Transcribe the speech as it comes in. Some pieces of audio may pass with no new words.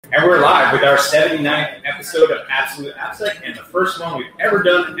And we're live with our 79th episode of Absolute AppSec, and the first one we've ever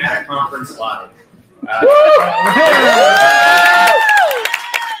done at a conference live. We've got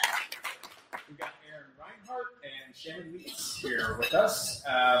Aaron Reinhardt and Shannon Leeds here with us.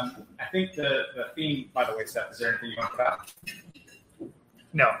 I think the theme, by the way, Seth, is there anything you want to talk about?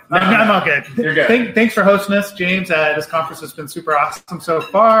 No, I'm all good. You're good. Thanks for hosting us, James. This conference has been super awesome so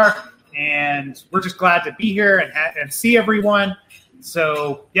far, and we're just glad to be here and see everyone.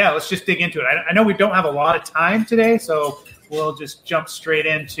 So, yeah, let's just dig into it. I know we don't have a lot of time today, so we'll just jump straight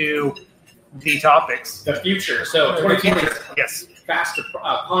into the topics. The future. So, 2020 is yes. fast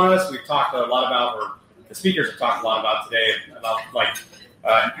upon us. We've talked a lot about, or the speakers have talked a lot about today, about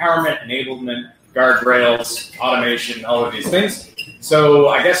empowerment, enablement, guardrails, automation, all of these things. So,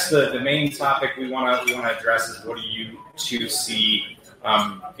 I guess the main topic we want to address is, what do you two see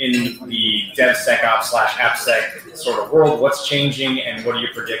in the DevSecOps/AppSec sort of world? What's changing, and what do you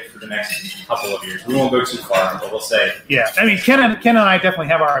predict for the next couple of years? We won't go too far, but we'll say. Yeah, I mean, Ken and I definitely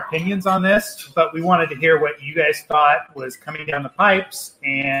have our opinions on this, but we wanted to hear what you guys thought was coming down the pipes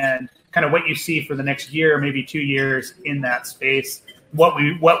and kind of what you see for the next year, maybe 2 years in that space, what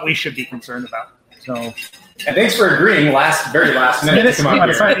we should be concerned about. So, and thanks for agreeing very last minute to come up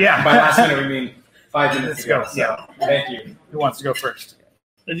here. Yeah. By last minute, we mean 5 minutes ago. So, yeah. Thank you. Who wants to go first?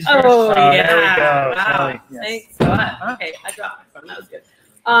 Oh, yeah. There we go. Wow. Kelly, yes. Thanks a lot. Okay, I dropped my phone. That was good.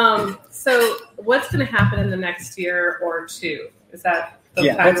 So what's going to happen in the next year or two? Is that the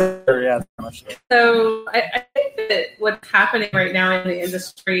time? So I think that what's happening right now in the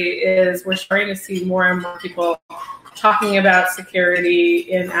industry is we're starting to see more and more people talking about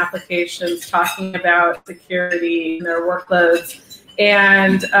security in applications, talking about security in their workloads,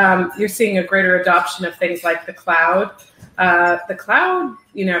 and you're seeing a greater adoption of things like the cloud. The cloud,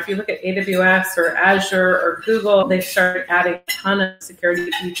 if you look at AWS or Azure or Google, they've started adding a ton of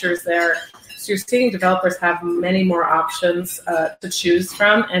security features there. So you're seeing developers have many more options to choose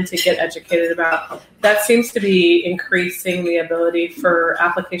from and to get educated about. That seems to be increasing the ability for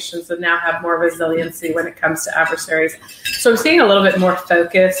applications to now have more resiliency when it comes to adversaries. So I'm seeing a little bit more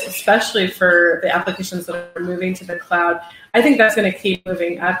focus, especially for the applications that are moving to the cloud. I think that's going to keep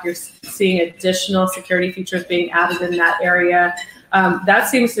moving up. You're seeing additional security features being added in that area. That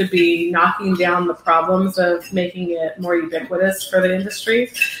seems to be knocking down the problems of making it more ubiquitous for the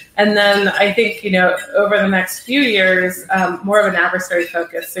industry. And then I think, over the next few years, more of an adversary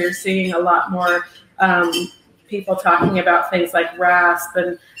focus. So you're seeing a lot more people talking about things like RASP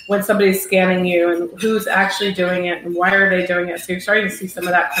and when somebody's scanning you and who's actually doing it and why are they doing it. So you're starting to see some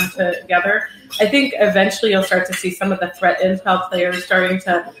of that come together. I think eventually you'll start to see some of the threat intel players starting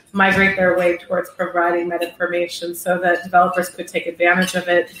to migrate their way towards providing that information so that developers could take advantage of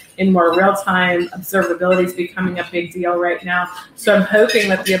it in more real time. Observability is becoming a big deal right now. So I'm hoping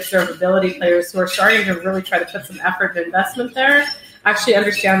that the observability players who are starting to really try to put some effort and investment there actually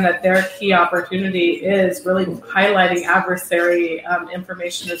understand that their key opportunity is really highlighting adversary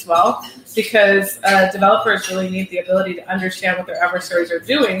information as well, because developers really need the ability to understand what their adversaries are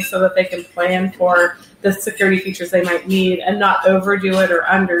doing so that they can plan for the security features they might need and not overdo it or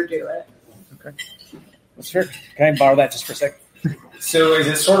underdo it. Okay. Well, sure. Can I borrow that just for a second? So is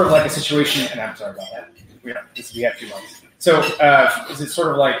it sort of like a situation, and I'm sorry about that, we have 2 months. So is it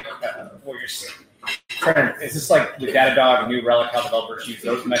sort of like what you're saying? Is this like the Datadog and New Relic, how developers use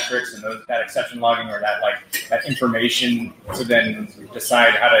those metrics and that exception logging or that information to then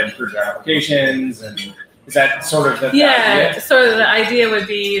decide how to improve their applications? And is that sort of the idea? So the idea would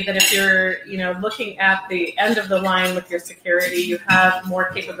be that if you're looking at the end of the line with your security, you have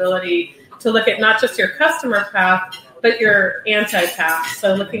more capability to look at not just your customer path, but your anti-path.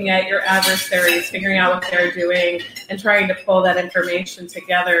 So looking at your adversaries, figuring out what they're doing, and trying to pull that information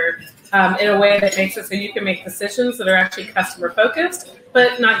together in a way that makes it so you can make decisions that are actually customer-focused,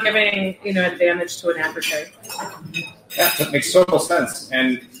 but not giving advantage to an adversary. Yeah, that makes total sense.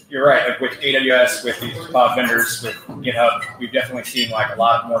 And you're right. Like with AWS, with these cloud vendors, with GitHub, we've definitely seen a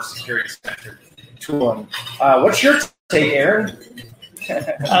lot more security-centered tooling. What's your take, Aaron?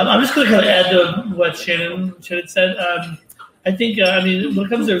 I'm just going to kind of add to what Shannon said. I think, when it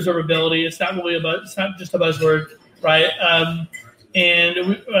comes to observability, it's not just a buzzword, right? And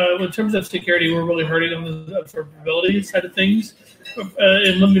in terms of security, we're really hurting on the observability side of things.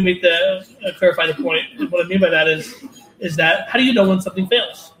 And let me clarify the point. What I mean by that is that how do you know when something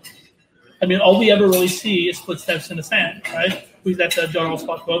fails? All we ever really see is footsteps in the sand, right? That's a general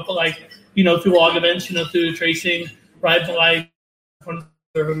spot quote, but through log events, through tracing, right? But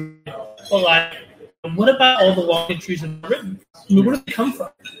what about all the log entries that are written? I mean, where do they come from?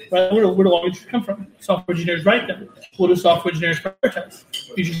 Right? Where do log entries come from? Software engineers write them. What do software engineers prioritize?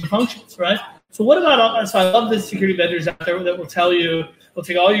 Features and functions, right? So what about, so I love the security vendors out there that will tell you, they'll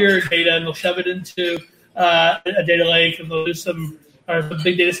take all your data and they'll shove it into a data lake, and they'll do some, or a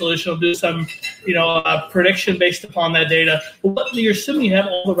big data solution will do some, prediction based upon that data. But you're assuming you have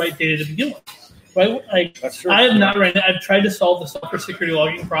all the right data to begin with, right? Like, That's true. I have not right now. I've tried to solve the software security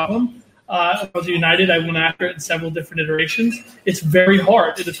logging problem. When I was at United, I went after it in several different iterations. It's very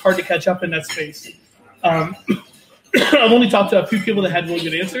hard. It is hard to catch up in that space. I've only talked to a few people that had really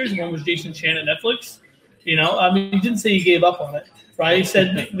good answers. One was Jason Chan at Netflix. He didn't say he gave up on it, right? He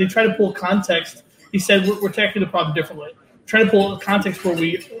said they try to pull context. He said we're tackling the problem differently. Try to pull context where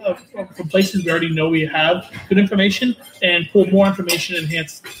we, from places we already know we have good information, and pull more information and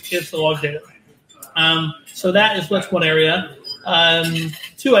enhance the log data. So that's one area.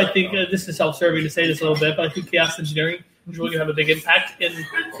 Two, I think this is self-serving to say this a little bit, but I think chaos engineering is really going to have a big impact in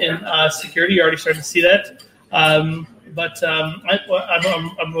security. You're already starting to see that. I'm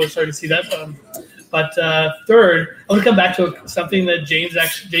really starting to see that. Third, I want to come back to something that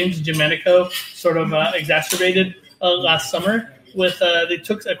James Domenico sort of exacerbated last summer. With they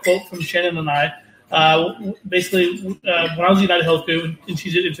took a quote from Shannon and I. Basically, when I was at United Health Group and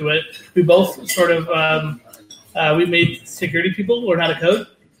she's into it, we both sort of we made security people learn how to code,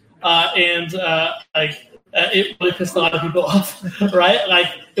 it really pissed a lot of people off, right? Like,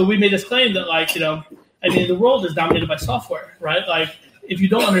 we made this claim that, the world is dominated by software, right? Like, if you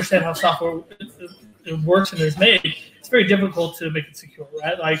don't understand how software works and is made, it's very difficult to make it secure,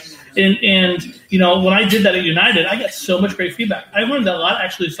 right? Like, and when I did that at United, I got so much great feedback. I learned that a lot,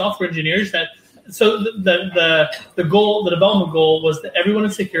 actually, software engineers that. So the development goal was that everyone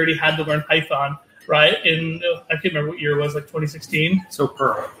in security had to learn Python, right? And I can't remember what year it was, like 2016. So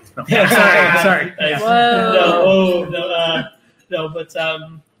Perl. No. Sorry. Whoa. But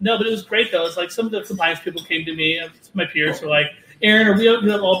it was great though. It's like some of the compliance people came to me, my peers were like, "Aaron, are we going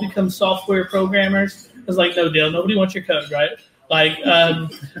to all become software programmers?" I was like, "No deal. Nobody wants your code, right?" But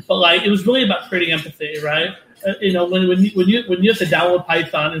it was really about creating empathy, right? When you have to download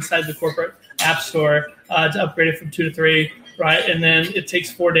Python inside the corporate app store to upgrade it from 2 to 3, right? And then it takes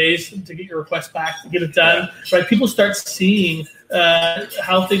 4 days to get your request back to get it done, right? People start seeing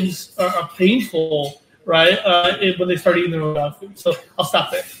how things are painful, right? When they start eating their own dog food. So I'll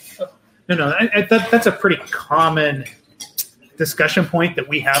stop there. No, that's a pretty common discussion point that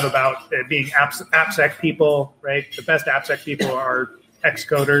we have about being AppSec people, right? The best AppSec people are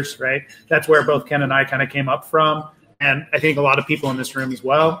ex-coders, right? That's where both Ken and I kind of came up from. And I think a lot of people in this room as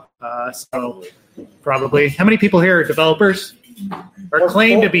well. So probably, how many people here are developers? Or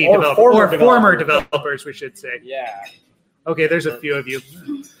claim to be developers? Or former developers, we should say. Yeah. Okay, there's a few of you.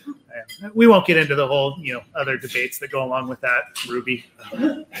 We won't get into the whole, other debates that go along with that, Ruby.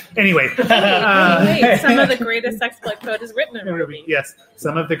 Anyway. Some of the greatest exploit code is written in Ruby. Yes,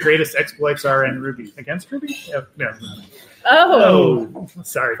 some of the greatest exploits are in Ruby. Against Ruby? No. Oh,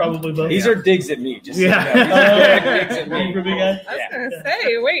 sorry. Probably both. These are digs at me. Just Yeah. so you know. Digs at me. Ruby guy. I was going to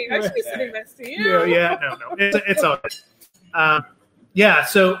say, wait, I should be sitting next to you. Yeah, no. It's all good.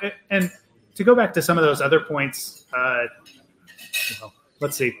 So, and to go back to some of those other points,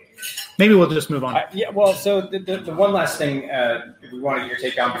 let's see. Maybe we'll just move on. So the one last thing we want to get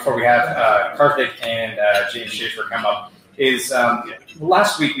your take on before we have Karthik and James Schaefer come up is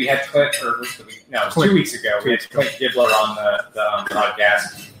last week we had Clint, or was the week? No, it was 2 weeks ago. We had Clint Gibler on the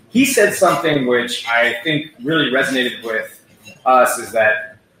podcast. He said something which I think really resonated with us, is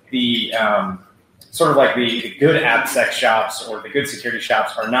that the sort of like the good AppSec shops or the good security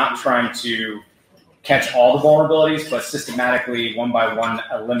shops are not trying to catch all the vulnerabilities, but systematically, one by one,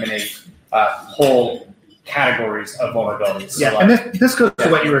 eliminate whole categories of vulnerabilities. Yeah, and this goes to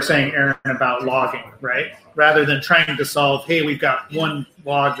what you were saying, Aaron, about logging, right? Rather than trying to solve, hey, we've got one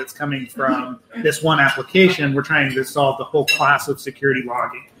log that's coming from this one application, we're trying to solve the whole class of security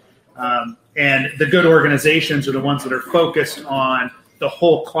logging. And the good organizations are the ones that are focused on the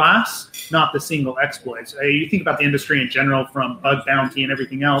whole class, not the single exploits. You think about the industry in general, from bug bounty and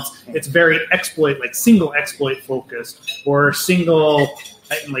everything else, it's very single exploit focused, or single,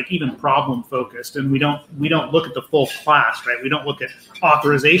 even problem focused. And we don't look at the full class, right? We don't look at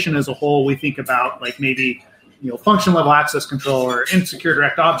authorization as a whole. We think about maybe function level access control or insecure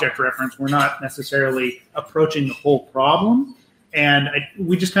direct object reference. We're not necessarily approaching the whole problem. And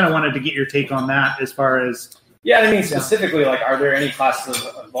we just kind of wanted to get your take on that as far as. Yeah, I mean, specifically, are there any classes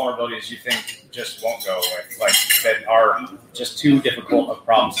of vulnerabilities you think just won't go away, like that are just too difficult of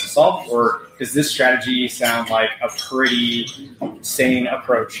problems to solve? Or does this strategy sound like a pretty sane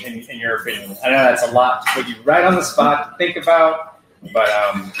approach in your opinion? I know that's a lot to put you right on the spot to think about, but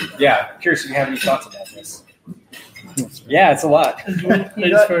yeah, curious if you have any thoughts about this. Yeah, it's a lot. No,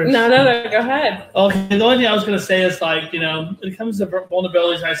 go ahead. Okay, the only thing I was going to say is, like, when it comes to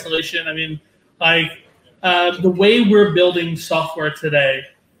vulnerabilities and isolation, I mean, like, the way we're building software today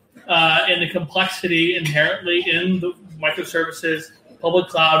and the complexity inherently in the microservices, public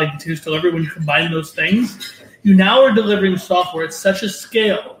cloud, and continuous delivery, when you combine those things, you now are delivering software at such a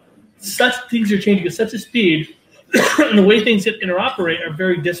scale, such things are changing at such a speed, and the way things interoperate are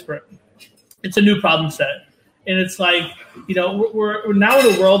very disparate. It's a new problem set. And it's like, we're now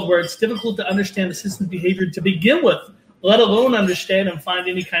in a world where it's difficult to understand the system's behavior to begin with, let alone understand and find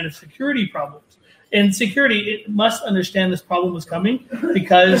any kind of security problems. And security, it must understand this problem is coming,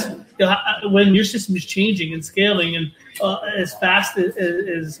 because when your system is changing and scaling and as fast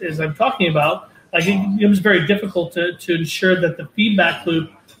as I'm talking about, like, it becomes very difficult to ensure that the feedback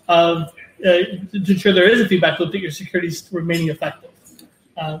loop to ensure there is a feedback loop that your security is remaining effective.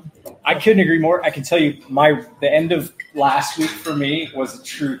 I couldn't agree more. I can tell you, the end of last week for me was a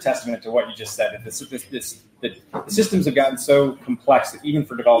true testament to what you just said. The systems have gotten so complex that even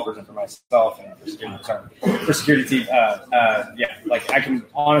for developers and for myself and for security team, like, I can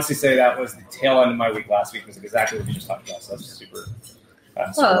honestly say that was the tail end of my week last week. Was exactly what you just talked about. So that's super.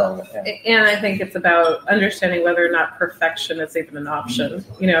 Well, and I think it's about understanding whether or not perfection is even an option.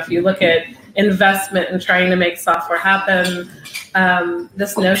 If you look at investment and trying to make software happen,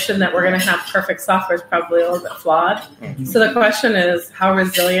 this notion that we're going to have perfect software is probably a little bit flawed. Mm-hmm. So the question is, how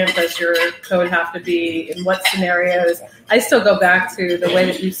resilient does your code have to be? In what scenarios? I still go back to the way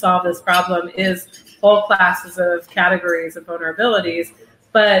that you solve this problem is whole classes of categories of vulnerabilities,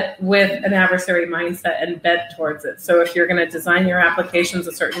 but with an adversary mindset and bent towards it. So if you're going to design your applications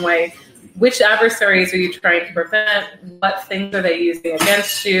a certain way, which adversaries are you trying to prevent? What things are they using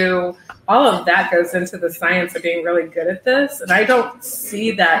against you? All of that goes into the science of being really good at this. And I don't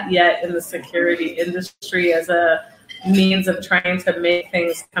see that yet in the security industry as a means of trying to make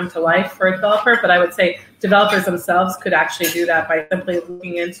things come to life for a developer. But I would say developers themselves could actually do that by simply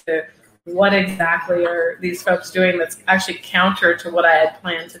looking into what exactly are these folks doing that's actually counter to what I had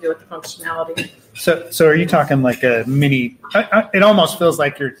planned to do with the functionality. So are you talking like a mini? It almost feels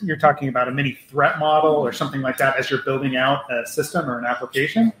like you're talking about a mini threat model or something like that as you're building out a system or an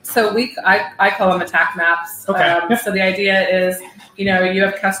application. So I call them attack maps. Okay. So the idea is, you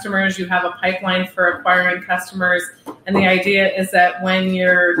have customers, you have a pipeline for acquiring customers, and the idea is that when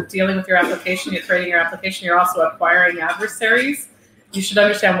you're dealing with your application, you're creating your application, you're also acquiring adversaries. You should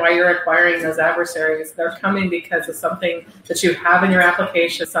understand why you're acquiring those adversaries. They're coming because of something that you have in your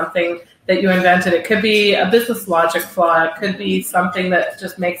application, something that you invented. It could be a business logic flaw. It could be something that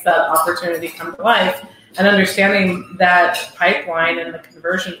just makes that opportunity come to life. And understanding that pipeline and the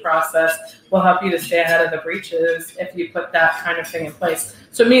conversion process will help you to stay ahead of the breaches if you put that kind of thing in place.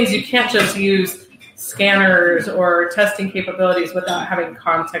 So it means you can't just use scanners or testing capabilities without having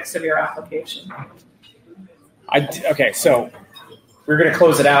context of your application. So we're going to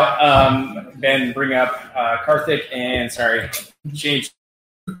close it out. Ben, bring up Karthik and change.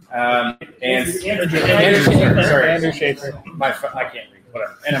 Andrew Schaefer. I can't read,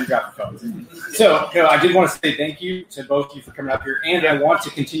 whatever. And I'm dropping phones. So, I did want to say thank you to both of you for coming up here, and I want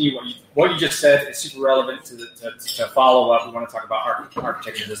to continue what you just said is super relevant to follow up. We want to talk about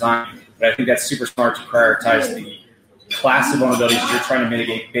architecture design, but I think that's super smart to prioritize the class of vulnerabilities you're trying to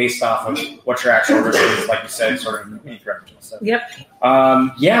mitigate based off of what your actual risk is, like you said, sort of any threat. So, yep.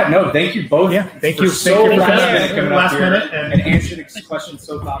 Thank you both. Yeah, thank you So for coming last here minute and answering the questions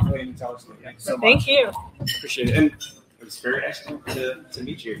so thoughtfully and intelligently. Thank you so much. Thank you. Appreciate it. And it was very excellent to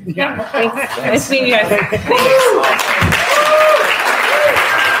meet you. Yeah, thanks. Nice meeting you guys.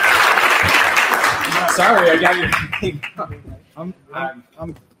 Sorry, I got you.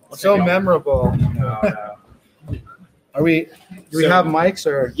 I'm so memorable. No. Do we have mics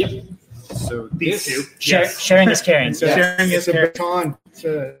or? Yep. So These two. Sharing is caring. So sharing is a baton. It's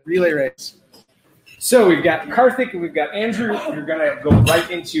a relay race. So we've got Karthik and we've got Andrew. We're going to go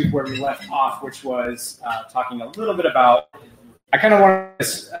right into where we left off, which was talking a little bit about, I kind of want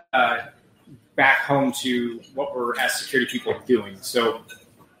to back home to what we're as security people doing. So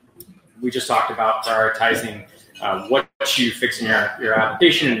we just talked about prioritizing what you fix in your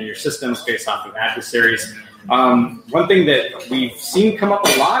application and your systems based off of adversaries. One thing that we've seen come up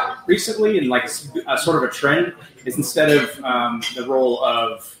a lot recently and like a sort of a trend is instead of the role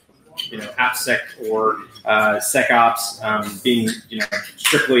of AppSec or SecOps being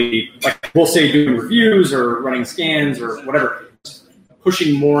strictly like we'll say doing reviews or running scans or whatever,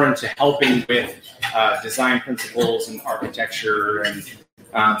 pushing more into helping with design principles and architecture and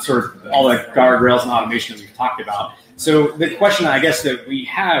sort of all the guardrails and automation that we've talked about. So the question I guess that we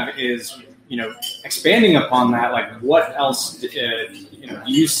have is, expanding upon that, like what else do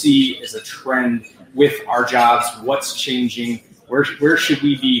you see as a trend with our jobs? What's changing? Where should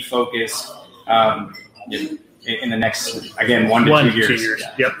we be focused in the next, again, 1 to 2 years? 2 years.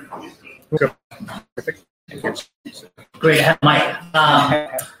 Yep. Perfect. Great to have Mike.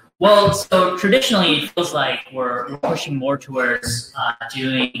 Well, so traditionally it feels like we're pushing more towards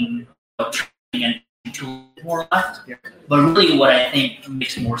doing training and tools more left. But really what I think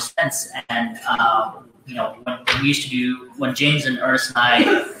makes more sense, and when James and Ernest and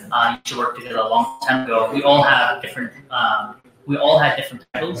I used to work together a long time ago, we all had different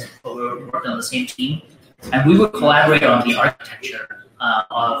titles, but we worked on the same team, and we would collaborate on the architecture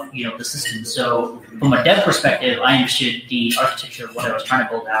of the system. So from a dev perspective, I understood the architecture of what I was trying to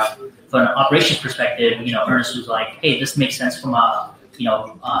build out. From an operations perspective, Ernest was like, "Hey, this makes sense from a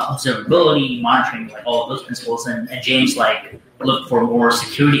observability, monitoring, like all of those principles," and James looked for more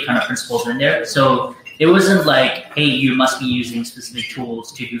security kind of principles in there. So it wasn't like, "Hey, you must be using specific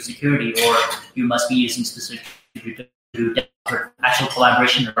tools to do security," or "You must be using specific to do actual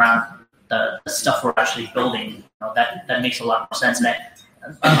collaboration around the stuff we're actually building." That makes a lot more sense. And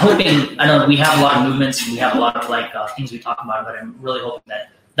I'm hoping, I know we have a lot of movements, we have a lot of things we talk about, but I'm really hoping that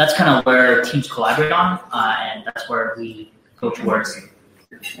that's kind of where teams collaborate on, and that's where we go towards.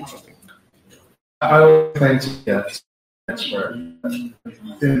 I would think yes, that's where been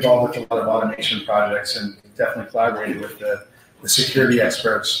involved with a lot of automation projects and definitely collaborated with the security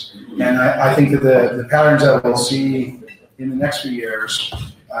experts. And I think that the patterns that we'll see in the next few years,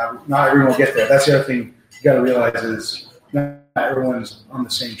 not everyone will get there. That's the other thing you got to realize is not everyone's on the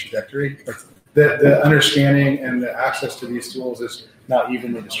same trajectory. Like the understanding and the access to these tools is not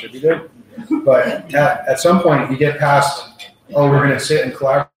evenly distributed. But at some point, you get past, we're going to sit and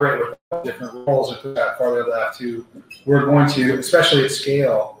collaborate with different roles and put that farther left to, we're going to, especially at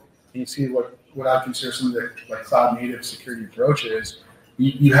scale, and you see what I consider some of the cloud native security approaches,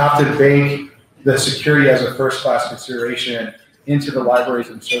 you have to bake the security as a first class consideration into the libraries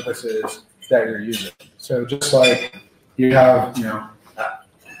and services that you're using. So just like you have,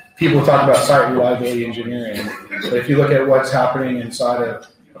 people talk about site reliability engineering, but if you look at what's happening inside of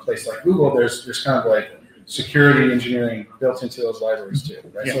a place like Google, there's kind of like security engineering built into those libraries too,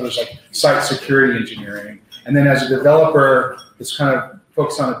 right? Yeah. So there's like site security engineering. And then as a developer that's kind of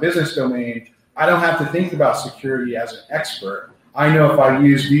focused on a business domain, I don't have to think about security as an expert. I know if I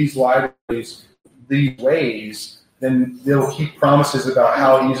use these libraries these ways, then they'll keep promises about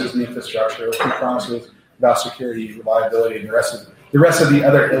how it uses the infrastructure. It'll keep promises about security, reliability, and the rest of the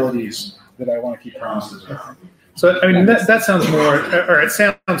other abilities that I want to keep promises about. So I mean that sounds more, or it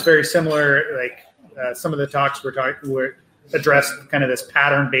sounds very similar. Some of the talks were addressed kind of this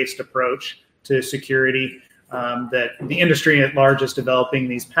pattern-based approach to security. That the industry at large is developing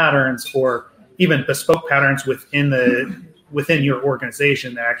these patterns, or even bespoke patterns within your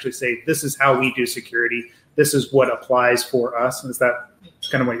organization that actually say, this is how we do security. This is what applies for us. Is that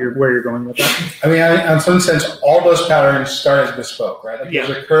kind of where you're going with that? I mean, in some sense, all those patterns start as bespoke, right? There's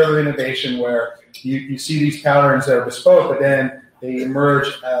a curve of innovation where you see these patterns that are bespoke, but then they emerge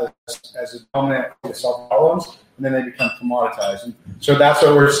as a dominant to solve problems, and then they become commoditized. And so that's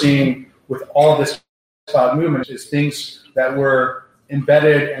what we're seeing with all of this cloud movement, is things that were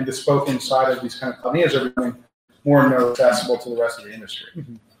embedded and bespoke inside of these kind of companies are becoming more and more accessible to the rest of the industry.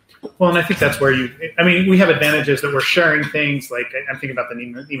 Mm-hmm. Well, and I think that's where we have advantages that we're sharing things, like I'm thinking about the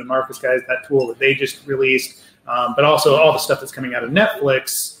Neiman Marcus guys, that tool that they just released, but also all the stuff that's coming out of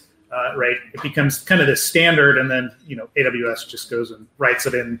Netflix, right? It becomes kind of the standard, and then, AWS just goes and writes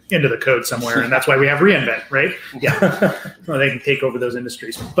it into the code somewhere, and that's why we have reInvent, right? Yeah. Well, they can take over those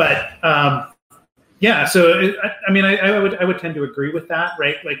industries. But, so I would tend to agree with that,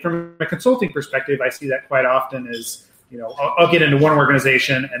 right? Like from a consulting perspective, I see that quite often is, I'll get into one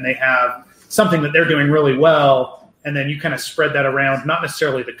organization and they have something that they're doing really well, and then you kind of spread that around, not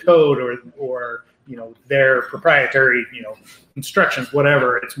necessarily the code or their proprietary, instructions,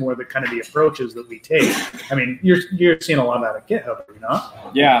 whatever. It's more the kind of the approaches that we take. I mean, you're seeing a lot of that at GitHub, are you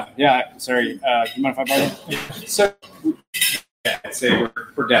not? Yeah. Sorry, do you mind if I borrow it? So, I'd say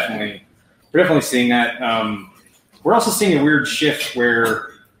we're definitely seeing that. We're also seeing a weird shift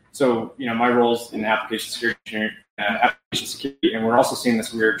where, my role's in application security engineering, and we're also seeing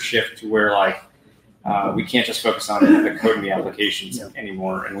this weird shift to where we can't just focus on the code and the applications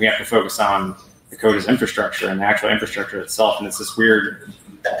anymore, and we have to focus on the code as infrastructure and the actual infrastructure itself. And it's this weird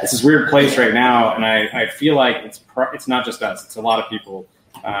place right now, and I feel like it's not just us; it's a lot of people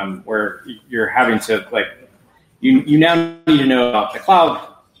where you're having to you now need to know about the cloud,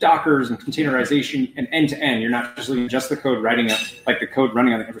 Dockers, and containerization, and end to end. You're not just looking at just the code the code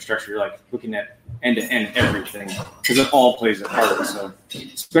running on the infrastructure. You're looking at end to end everything because it all plays a part. So,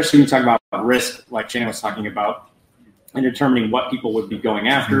 especially when you talk about risk, like Shannon was talking about, and determining what people would be going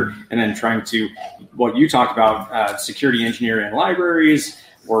after, and then trying to, what you talked about, security engineering libraries,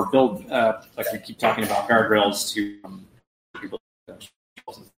 or build, like we keep talking about, guardrails to people.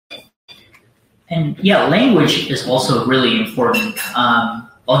 And yeah, language is also really important.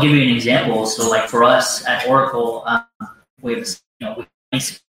 I'll give you an example. So like for us at Oracle, we have a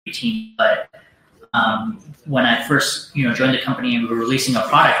security team, but when I first joined the company and we were releasing a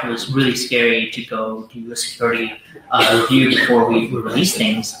product, it was really scary to go do a security review before we release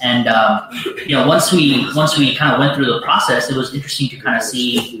things. And once we kind of went through the process, it was interesting to kind of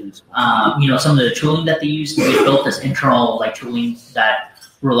see some of the tooling that they used. We built this internal tooling that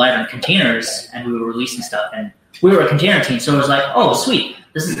relied on containers, and we were releasing stuff. And we were a container team, so it was like, oh, sweet,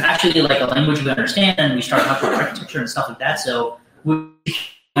 this is actually a language we understand. And we started talking about architecture and stuff like that. So we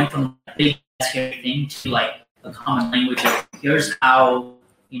went from a big scary thing to a common language of here's how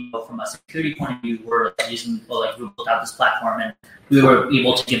from a security point of view we're using we built out this platform, and we were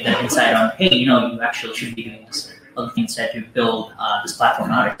able to give them insight on you actually should be doing this other things that to build this platform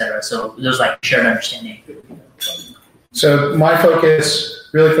out, etc. So there's shared understanding. So my focus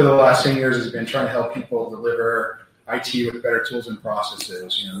really for the last 10 years has been trying to help people deliver IT with better tools and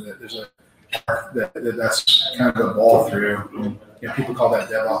processes. There's that's kind of evolved through. People call that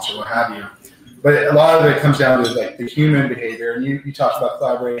DevOps or what have you. But a lot of it comes down to the human behavior. And you talked about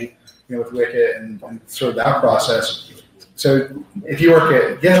collaborating, with Wicket and sort of that process. So if you work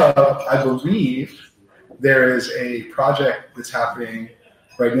at GitHub, I believe there is a project that's happening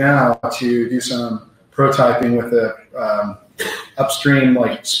right now to do some prototyping with a upstream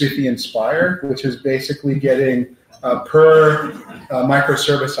Spiffy Inspire, which is basically getting per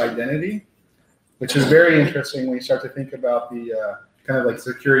microservice identity, which is very interesting when you start to think about the kind of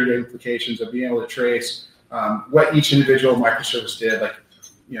security implications of being able to trace what each individual microservice did.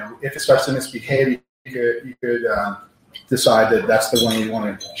 If it starts to misbehave, you could decide that that's the one you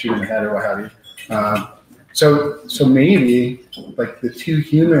want to shoot in the head or what have you. So maybe the two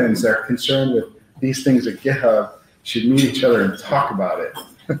humans that are concerned with these things at GitHub should meet each other and talk about it.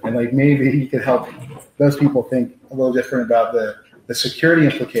 And maybe you could help those people think a little different about the security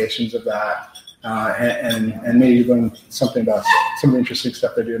implications of that, and maybe learn something about some of the interesting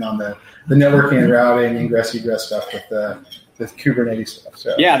stuff they're doing on the networking and routing, ingress egress stuff with the Kubernetes stuff.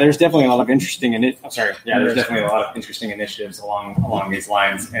 So yeah, there's definitely a lot of interesting there's definitely a lot of interesting initiatives along these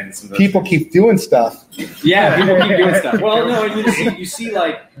lines, and some of those people keep doing stuff. Yeah, people keep doing stuff. Well, no, you see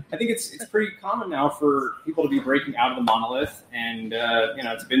I think it's pretty common now for people to be breaking out of the monolith, and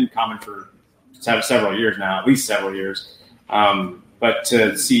it's been common for several years now, at least several years. But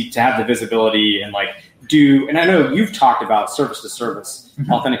to have the visibility and and I know you've talked about service to service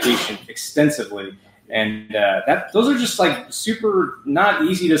authentication extensively. And those are just super not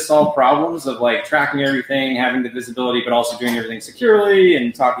easy to solve problems of tracking everything, having the visibility, but also doing everything securely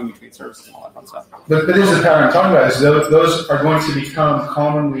and talking between services and all that fun stuff. But this is the pattern I'm talking about. Is those are going to become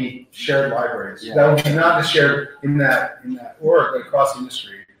commonly shared libraries that will be not just shared in that org, but across the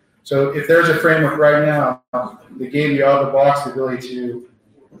industry. So if there's a framework right now that gave you out of the box the ability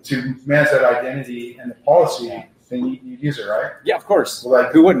to manage that identity and the policy, then you use it, right? Yeah, of course.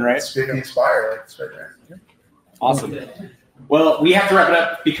 Who wouldn't, right? Spiffy Inspire, it's right there. Awesome. Well, we have to wrap it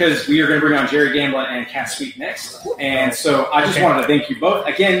up because we are going to bring on Jerry Gamblin and Kat Sweet next. And so I just wanted to thank you both.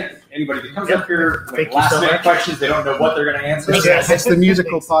 Again, anybody that comes up here with last-minute questions, they don't know what they're going to answer. It's the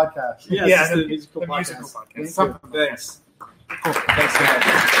musical podcast. Yes, it's the musical podcast. Thanks. Cool. Thanks so much.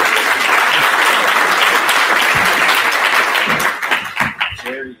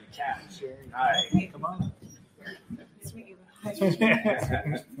 Jerry, Kat. Hi. Come on.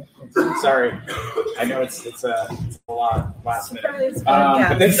 Sorry, I know it's a lot last minute.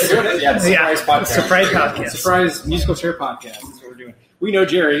 But thanks for doing it. Yeah, surprise podcast. Surprise podcast. Surprise musical chair podcast. That's what we're doing. We know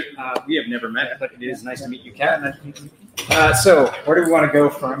Jerry. We have never met, but it is nice to meet you, Kat. So where do we want to go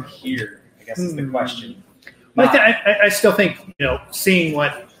from here? I guess is the question. Well, I still think seeing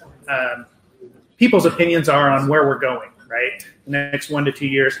what people's opinions are on where we're going. Right, the next 1 to 2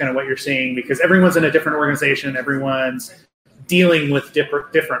 years, kind of what you're seeing, because everyone's in a different organization, everyone's dealing with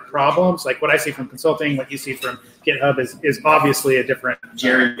different problems. Like what I see from consulting, what you see from GitHub is obviously a different.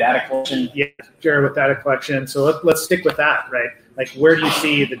 Jerry, data collection. Yeah, Jerry with data collection. So let's stick with that, right? Like, where do you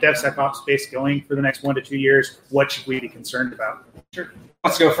see the DevSecOps space going for the next 1 to 2 years? What should we be concerned about? Sure.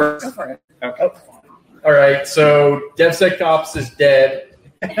 Let's go first. Go for it. Okay. All right. So DevSecOps is dead.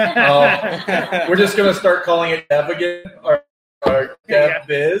 We're just going to start calling it Dev again, or Dev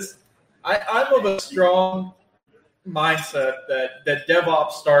Biz. I'm of a strong mindset that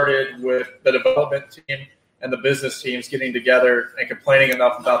DevOps started with the development team and the business teams getting together and complaining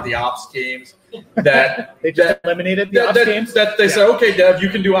enough about the ops teams that they just eliminated the ops teams. That they said, okay, Dev, you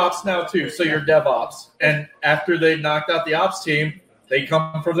can do ops now too, so you're DevOps. And after they knocked out the ops team, they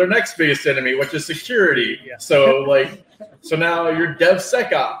come for their next biggest enemy, which is security. Yeah. So now you're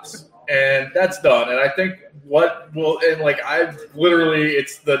DevSecOps, and that's done. And I think it's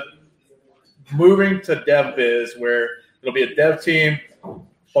the moving to DevBiz, where it'll be a dev team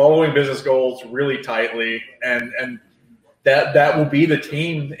following business goals really tightly, and that will be the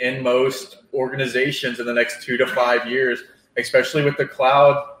team in most organizations in the next 2 to 5 years, especially with the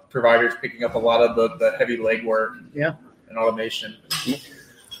cloud providers picking up a lot of the heavy legwork. Yeah. And automation.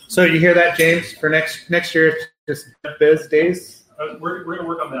 So you hear that, James? For next year, just biz days. We're going to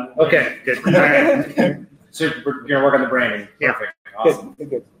work on that. Okay, good. All right. So we're going to work on the branding. Yeah. Perfect. Awesome.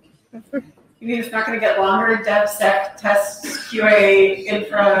 Good. You mean it's not going to get longer? DevSec, test, QA,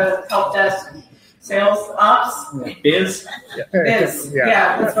 infra, help desk, sales, ops, Biz. biz.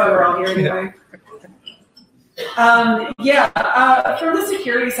 Yeah, that's why we're all here anyway. From the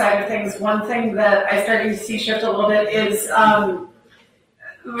security side of things, one thing that I started to see shift a little bit is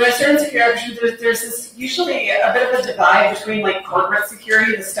with certain security options, there's this usually a bit of a divide between like corporate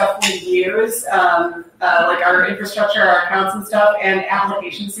security, the stuff we use, like our infrastructure, our accounts and stuff, and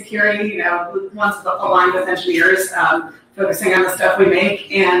application security, ones aligned with engineers, focusing on the stuff we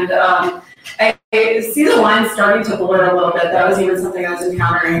make. And I see the line starting to blur a little bit. That was even something I was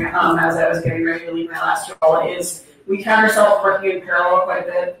encountering as I was getting ready to leave my last role, is we found ourselves working in parallel quite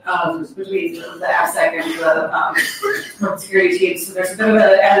a bit between the AppSec and the security teams. So there's a bit of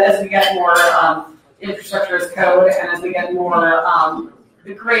as we get more infrastructure as code, and as we get more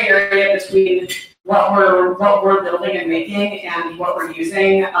the gray area between what we're building and making and what we're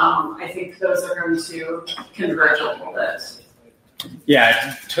using, I think those are going to converge a little bit.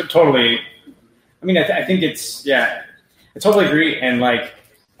 Yeah, totally. I mean, I think I totally agree. And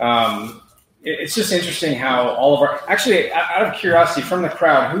it's just interesting how all of our, actually, out of curiosity from the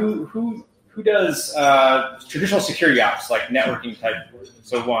crowd, who does traditional security ops, like networking type?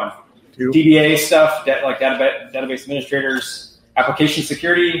 So one, DBA stuff, database administrators, application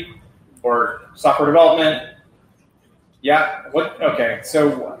security, or software development. Yeah. What? Okay.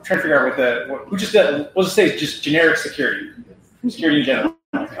 So I'm trying to figure out who just does. We'll just say just generic security in general.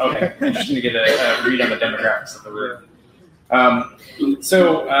 Okay. Interesting to get a read on the demographics of the room.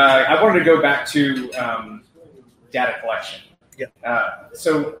 So I wanted to go back to data collection. Yeah.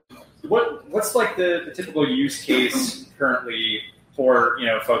 So what's like the typical use case currently for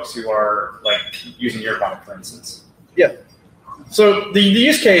folks who are like using your product, for instance? Yeah. So the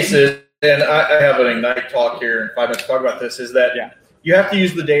use cases, and I have an Ignite talk here in 5 minutes to talk about this, is that you have to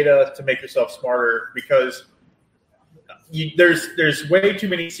use the data to make yourself smarter, because there's way too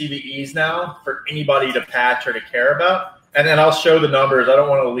many CVEs now for anybody to patch or to care about. And then I'll show the numbers. I don't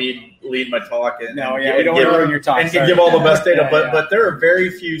want to lead my talk you don't want to ruin your talk. And give all the best data. But there are very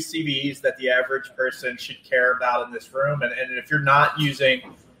few CVEs that the average person should care about in this room. And if you're not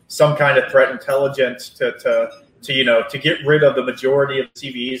using some kind of threat intelligence to get rid of the majority of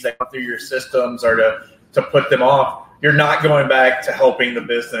CVEs that come through your systems, or to put them off, you're not going back to helping the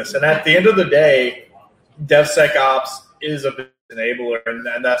business. And at the end of the day, DevSecOps is a business enabler,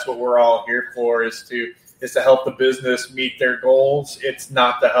 and that's what we're all here for, is to help the business meet their goals. It's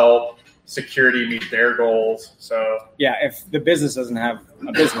not to help security meet their goals. So if the business doesn't have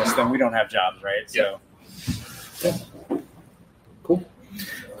a business, then we don't have jobs, right? So cool.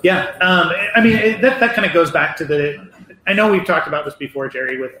 Yeah, I mean that kind of goes back to I know we've talked about this before,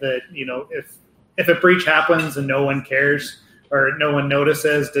 Jerry, with if a breach happens and no one cares or no one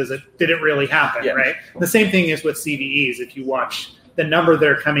notices, did it really happen, right? The same thing is with CVEs. If you watch the number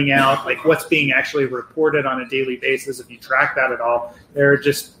they're coming out, like what's being actually reported on a daily basis, if you track that at all, there are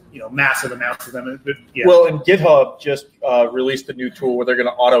just massive amounts of them. Yeah. Well, and GitHub just released a new tool where they're going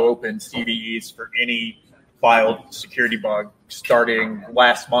to auto open CVEs for any filed security bug starting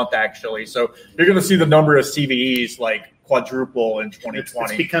last month, actually. So you're going to see the number of CVEs like quadruple in It's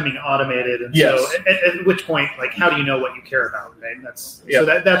 2020. becoming automated, and Yes. so at which point, like, how do you know what you care about, right? So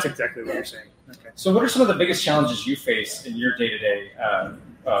that's exactly what you're saying. Okay. So, what are some of the biggest challenges you face in your day-to-day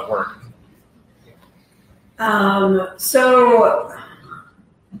work? So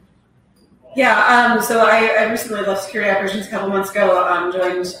I recently left security operations a couple months ago.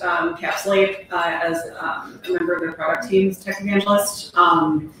 Joined Capsulate as a member of their product team's tech evangelist.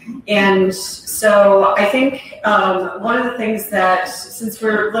 And so I think one of the things that, since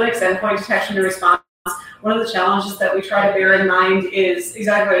we're Linux endpoint detection and response, one of the challenges that we try to bear in mind is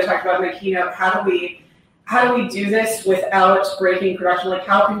exactly what I talked about in my keynote. How do we do this without breaking production? Like,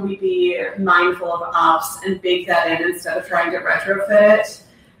 how can we be mindful of ops and bake that in instead of trying to retrofit it?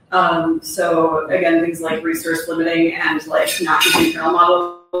 So again, things like resource limiting and like not using kernel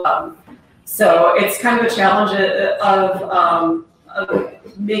model. So it's kind of a challenge of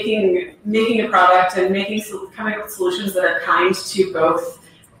making a product and coming up with solutions that are kind to both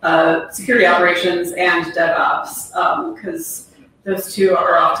security operations and DevOps, because those two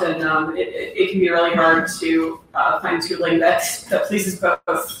are often it can be really hard to find tooling that pleases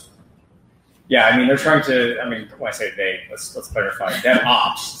both. Yeah, I mean, they're trying to. I mean, when I say they, let's clarify.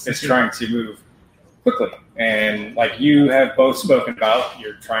 DevOps is trying to move quickly, and like you have both spoken about,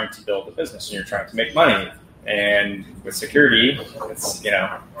 you're trying to build a business and you're trying to make money. And with security, it's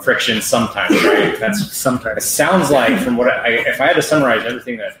friction sometimes, right? That's sometimes. It sounds like from what if I had to summarize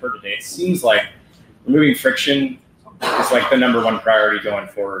everything that I've heard today, it seems like removing friction is like the number one priority going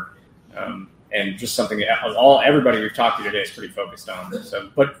forward. And just something everybody we've talked to today is pretty focused on. So,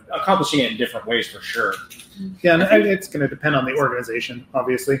 but accomplishing it in different ways for sure. Yeah, and it's going to depend on the organization,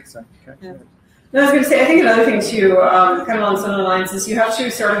 obviously. So, okay. Yeah. No, I was going to say, I think another thing too, kind of along similar lines, is you have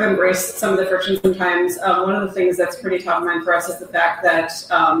to sort of embrace some of the friction sometimes. One of the things that's pretty top of mind for us is the fact that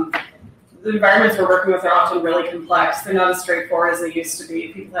the environments we're working with are often really complex. They're not as straightforward as they used to be.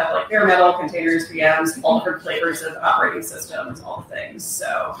 People have like bare metal, containers, VMs, all different flavors of operating systems, all the things.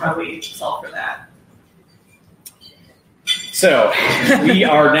 So how do we solve for that? So we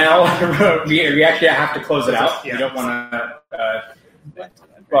are now, we actually have to close it out. Yeah. We don't want to,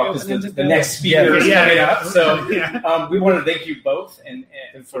 well, because the next speaker is coming up. So we want to thank you both and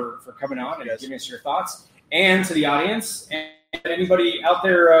for coming on and giving us your thoughts, and to the audience and anybody out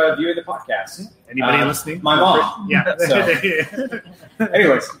there viewing the podcast. Anybody listening? My mom. Yeah. So,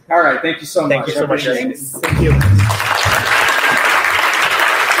 anyways, all right. Thank you so much. Thank you so much. Thank you.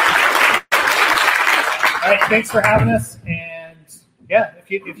 All right. Thanks for having us. And yeah,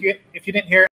 if you didn't hear